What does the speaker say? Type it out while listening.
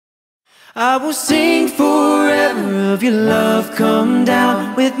I will sing forever of your love come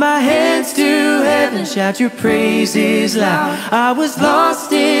down. With my hands to heaven, shout your praises loud. I was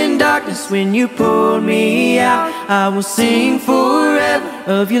lost in darkness when you pulled me out. I will sing forever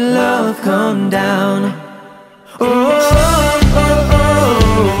of your love come down. Oh, oh, oh, oh,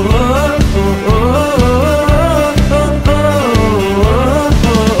 oh, oh, oh,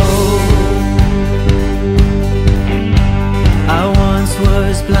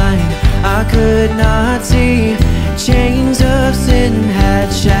 I could not see. Chains of sin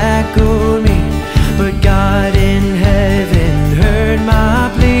had shackled me, but God in heaven heard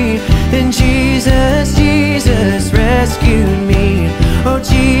my plea. Then Jesus, Jesus rescued me. Oh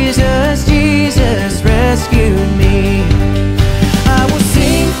Jesus, Jesus rescued me. I will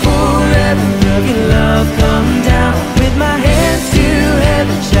sing forever of your love come down. With my hands to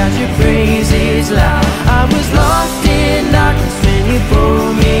heaven, shout your praises loud. I was lost in darkness when you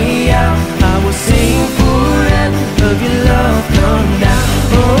pulled me out. I will sing forever of your love come down.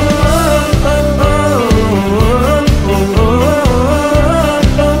 Oh, oh, oh, oh, oh, oh,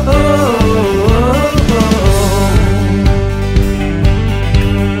 oh, oh, oh.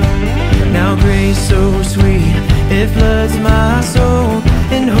 Now grace so sweet, it floods my soul.